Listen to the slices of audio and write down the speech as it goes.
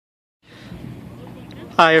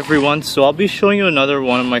Hi everyone, so I'll be showing you another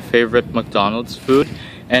one of my favorite McDonald's food,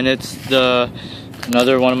 and it's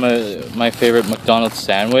another one of my favorite McDonald's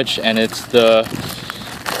sandwich, and it's the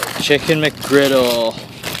Chicken McGriddle.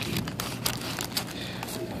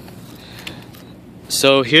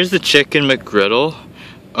 So here's the Chicken McGriddle.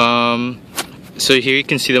 So here you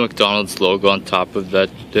can see the McDonald's logo on top of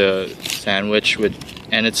the sandwich,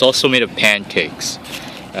 and it's also made of pancakes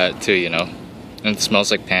too, you know. And it smells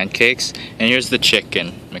like pancakes. And here's the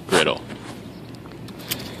Chicken McGriddle.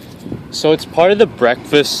 So it's part of the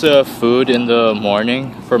breakfast food in the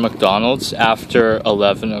morning for McDonald's after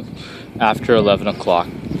 11 o'clock.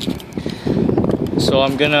 So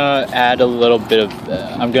I'm gonna add a little bit of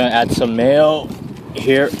I'm gonna add some mayo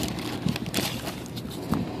here.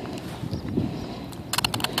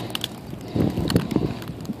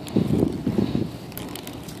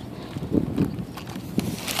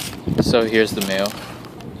 So here's the mayo.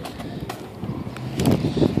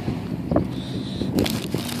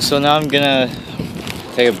 So now I'm gonna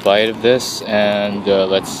take a bite of this, and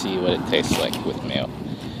let's see what it tastes like with mayo.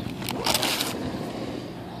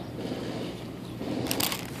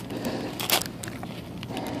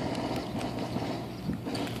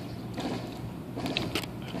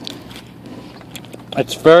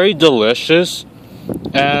 It's very delicious,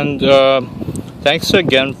 and thanks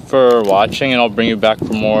again for watching, and I'll bring you back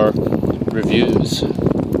for more reviews,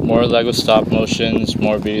 more Lego stop motions,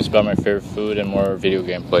 more videos about my favorite food, and more video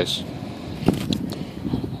gameplays.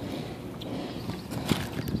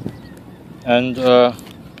 And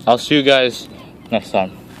I'll see you guys next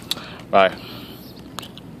time. Bye.